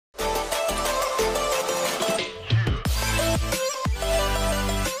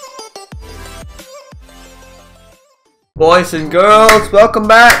Boys and girls, welcome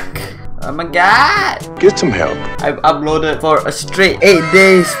back! Oh my god! Get some help. I've uploaded for a straight 8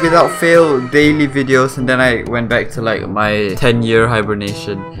 days without fail daily videos, and then I went back to like my 10-year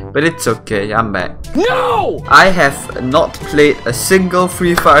hibernation. But it's okay, I'm back. No! I have not played a single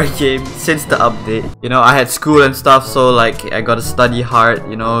Free Fire game since the update. You know, I had school and stuff, so like I gotta study hard,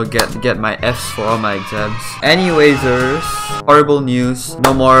 you know, get my Fs for all my exams. Anywaysers, horrible news.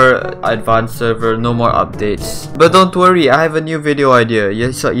 No more advanced server, no more updates. But don't worry, I have a new video idea.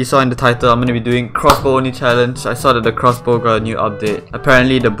 You saw in the title, I'm gonna be doing crossbow only challenge. I saw that the crossbow got a new update.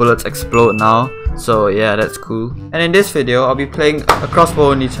 Apparently the bullets explode now. So yeah, that's cool. And in this video, I'll be playing a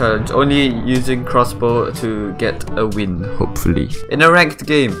crossbow only challenge, only using crossbow to get a win, hopefully. In a ranked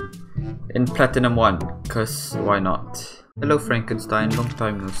game, in Platinum 1, cause why not? Hello Frankenstein, long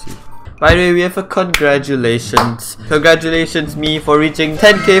time no see. By the way, we have a congratulations. Congratulations me for reaching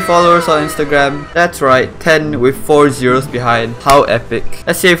 10k followers on Instagram. That's right, 10 with 4 zeros behind. How epic.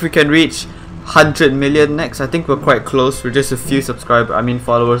 Let's see if we can reach 100 million next. I think we're quite close. We're just a few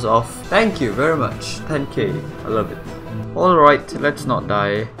followers off. Thank you very much. 10k. I love it. Alright, let's not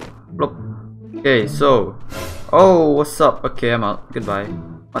die. Blop. Okay, so. Oh, what's up? Okay, I'm out. Goodbye.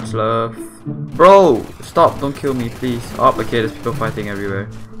 Much love. Bro, stop. Don't kill me, please. Oh, okay, there's people fighting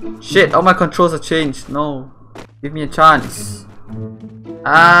everywhere. Shit, all my controls have changed. No. Give me a chance.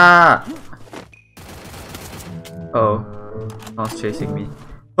 Ah. Oh. Someone's chasing me.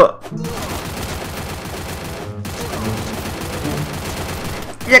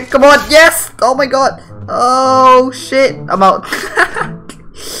 Yeah, come on. Yes. Oh my god. Oh shit. I'm out.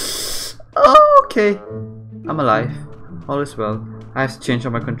 Oh, okay. I'm alive. All is well. I have to change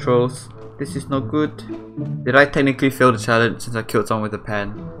all my controls. This is no good. Did I technically fail the challenge since I killed someone with a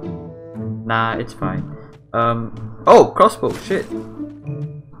pan? Nah, it's fine. Oh, crossbow. Shit.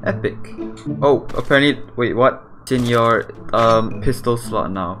 Epic. Oh, apparently. Wait, what? It's in your pistol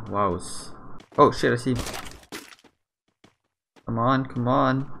slot now. Wow. Oh shit, I see. Come on, come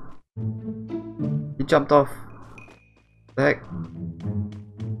on. He jumped off. What the heck?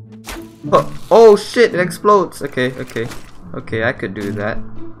 Oh shit, it explodes. Okay, okay. Okay, I could do that.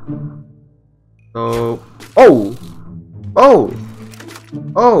 So... Oh! Oh!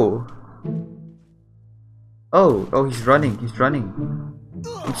 Oh! Oh! Oh, he's running. He's running.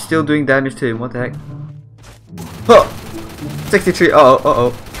 I'm still doing damage to him. What the heck? Huh! 63. Uh-oh.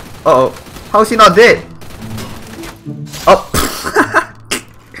 Uh-oh. Uh-oh. How is he not dead? Oh!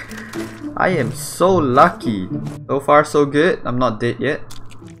 I am so lucky. So far, so good. I'm not dead yet.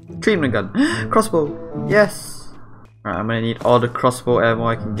 Treatment gun. Crossbow. Yes. Alright, I'm gonna need all the crossbow ammo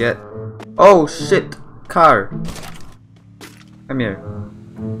I can get. Oh shit! Car! Come here.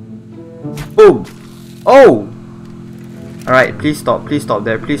 Boom! Oh! Alright, please stop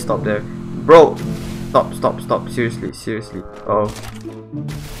there, please stop there. Bro! Stop, seriously, seriously. Uh oh.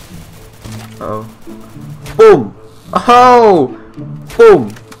 Uh oh. Boom! Oh!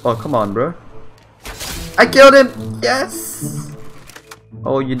 Boom! Oh, come on, bro. I killed him! Yes!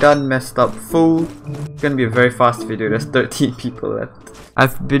 Oh, you done messed up, fool. It's gonna be a very fast video. There's 13 people left.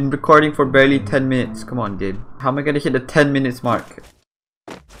 I've been recording for barely 10 minutes. Come on, game. How am I gonna hit the 10 minutes mark?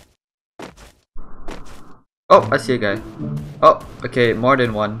 Oh, I see a guy. Oh, okay, more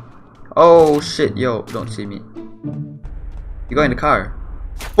than one. Oh shit, yo, don't see me. You go in the car.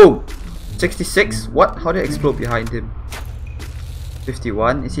 Boom! 66? What? How did it explode behind him?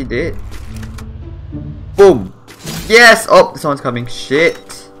 51? Is he dead? Boom! Yes! Oh, someone's coming.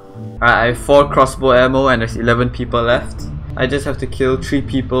 Shit. Alright, I have 4 crossbow ammo and there's 11 people left. I just have to kill 3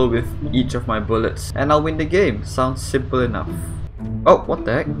 people with each of my bullets and I'll win the game. Sounds simple enough. Oh, what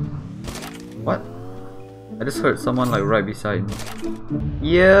the heck? What? I just heard someone like right beside me.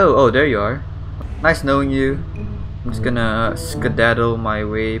 Yo! Oh, there you are. Nice knowing you. I'm just gonna skedaddle my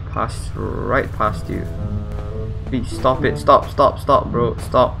way past, right past you. Please stop it. Stop, bro.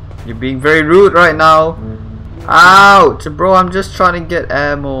 Stop. You're being very rude right now. Ouch! Bro, I'm just trying to get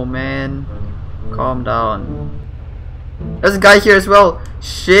ammo, man. Calm down. There's a guy here as well.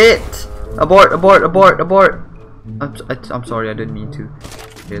 Shit! Abort! I'm sorry, I didn't mean to.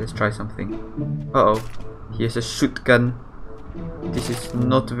 Okay, let's try something. Uh-oh. He has a shoot gun. This is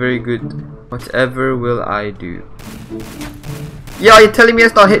not very good. Whatever will I do? Yeah, you're telling me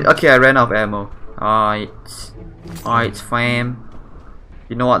it's not hit? Okay, I ran out of ammo. Alright, fam.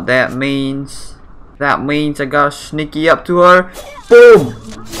 You know what that means? That means I gotta sneaky up to her. Boom!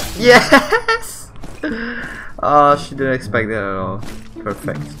 Yes! Oh, she didn't expect that at all.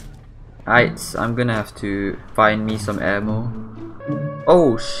 Perfect. Alright, so I'm gonna have to find me some ammo.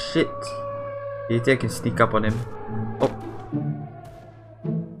 Oh shit! Do you think I can sneak up on him? Oh.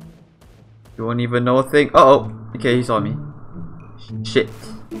 You won't even know a thing. Uh oh! Okay, he saw me. Shit.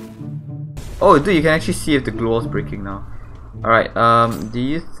 Oh, dude, you can actually see if the glue wall's breaking now. Alright, do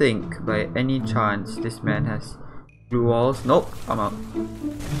you think by any chance this man has glue walls? Nope, I'm out.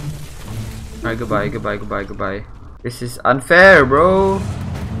 Alright, goodbye, goodbye, goodbye, goodbye. This is unfair, bro.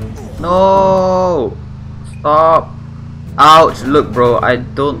 No! Stop. Ouch, look, bro, I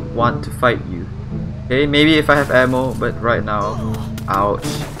don't want to fight you. Okay, maybe if I have ammo, but right now. Ouch.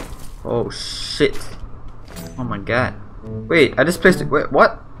 Oh, shit. Oh my god. Wait, I just placed it. Wait,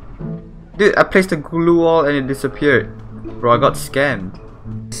 what? Dude, I placed a glue wall and it disappeared. Bro, I got scammed.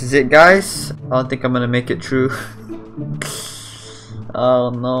 This is it, guys. I don't think I'm gonna make it through.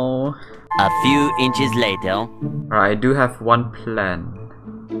 Oh no. A few inches later. Alright, I do have one plan.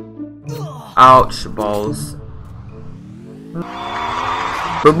 Ouch, balls.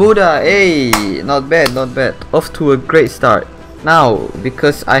 Bermuda, hey! Not bad, not bad. Off to a great start. Now,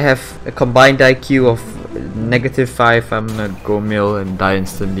 because I have a combined IQ of -5, I'm gonna go mill and die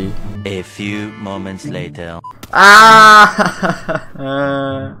instantly. A few moments later. Ah!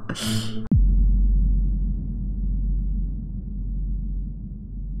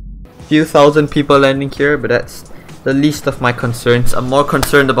 Few thousand people landing here, but that's the least of my concerns. I'm more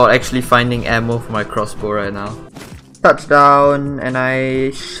concerned about actually finding ammo for my crossbow right now. Touchdown, and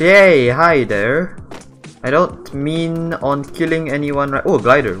I say hi there. I don't mean on killing anyone right. Oh,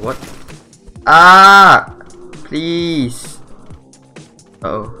 glider, what? Ah! Please. Uh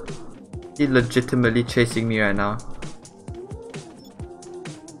oh. He's legitimately chasing me right now.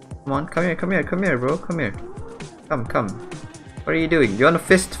 Come on, come here, come here, come here, bro, come here. Come, come. What are you doing? You want a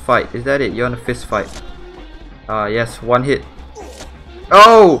fist fight? Is that it? You want a fist fight? Yes, one hit.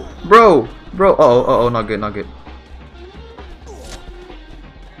 Oh, bro, bro. Oh, not good, not good.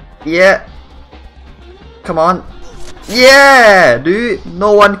 Yeah. Come on. Yeah, dude.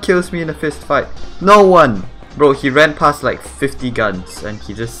 No one kills me in a fist fight. No one. Bro, he ran past like 50 guns and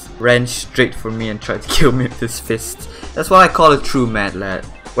he just ran straight for me and tried to kill me with his fist. That's what I call a true mad lad.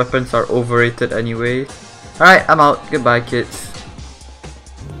 Weapons are overrated anyway. Alright, I'm out. Goodbye, kids.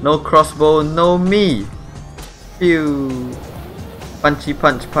 No crossbow, no me. Phew. Punchy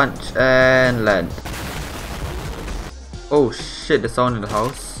punch punch and land. Oh shit, there's someone in the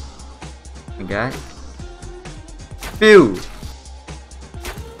house. My god. Phew.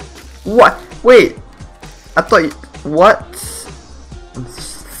 What? Wait. I thought you, what? I'm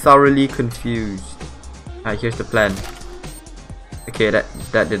thoroughly confused. Alright, here's the plan. Okay, that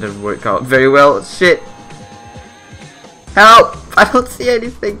didn't work out very well. Shit. Help! I don't see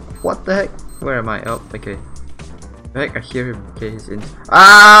anything. What the heck? Where am I? Oh, okay. The heck? I hear him. Okay, he's in.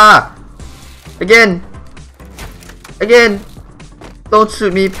 Ah! Again! Again! Don't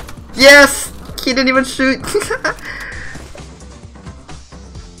shoot me. Yes! He didn't even shoot.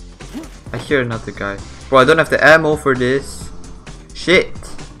 I hear another guy. Bro, I don't have the ammo for this. Shit.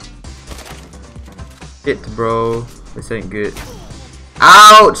 Shit, bro. This ain't good.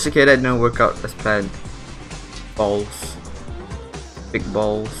 Ouch! Okay, that didn't work out as planned. Balls. Big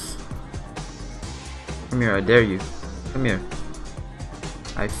balls. Come here, I dare you. Come here.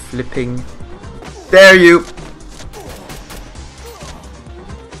 I flipping dare you.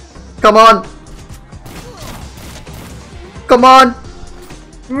 Come on. Come on.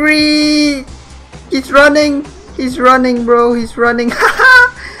 Whee! He's running. He's running, bro. He's running.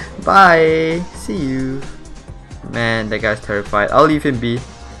 Bye. See you. Man, that guy's terrified. I'll leave him be.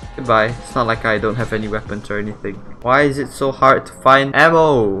 Goodbye. It's not like I don't have any weapons or anything. Why is it so hard to find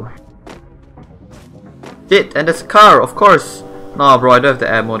ammo? Shit, and there's a car, of course. Nah, bro, I don't have the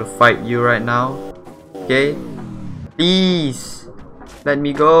ammo to fight you right now. Okay? Please. Let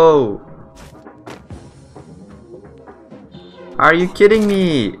me go. Are you kidding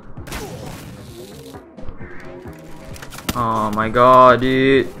me? Oh my god,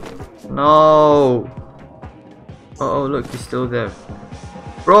 dude. No. Oh, look, he's still there.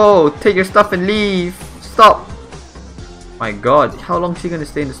 Bro, take your stuff and leave. Stop. My god, how long is he gonna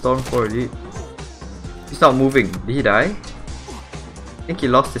stay in the storm for, dude? He's not moving. Did he die? I think he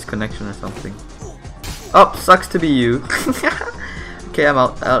lost his connection or something. Oh, sucks to be you. Okay, I'm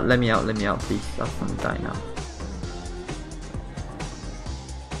out. Let me out, please. I'm gonna die now.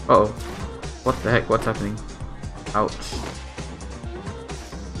 Uh oh. What the heck? What's happening? Ouch.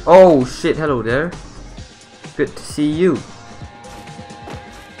 Oh shit, hello there. Good to see you.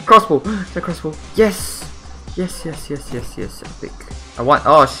 Crossbow! The crossbow! Yes! Yes, epic. I want.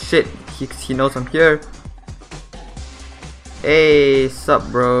 Oh shit, he knows I'm here. Hey, sup,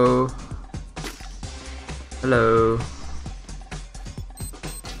 bro? Hello.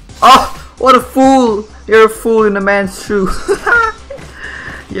 Oh, what a fool! You're a fool in a man's shoe.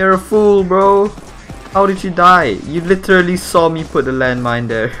 You're a fool, bro. How did you die? You literally saw me put the landmine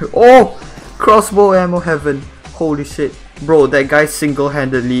there. Oh! Crossbow ammo heaven. Holy shit. Bro, that guy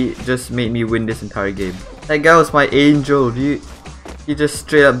single-handedly just made me win this entire game. That guy was my angel, dude. He just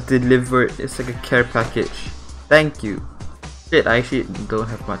straight up delivered. It's like a care package. Thank you. Shit, I actually don't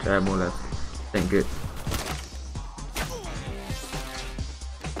have much ammo left. Thank good.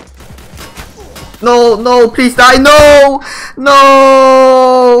 No, no, please die. No!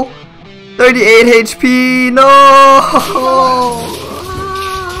 No! 38 HP. No!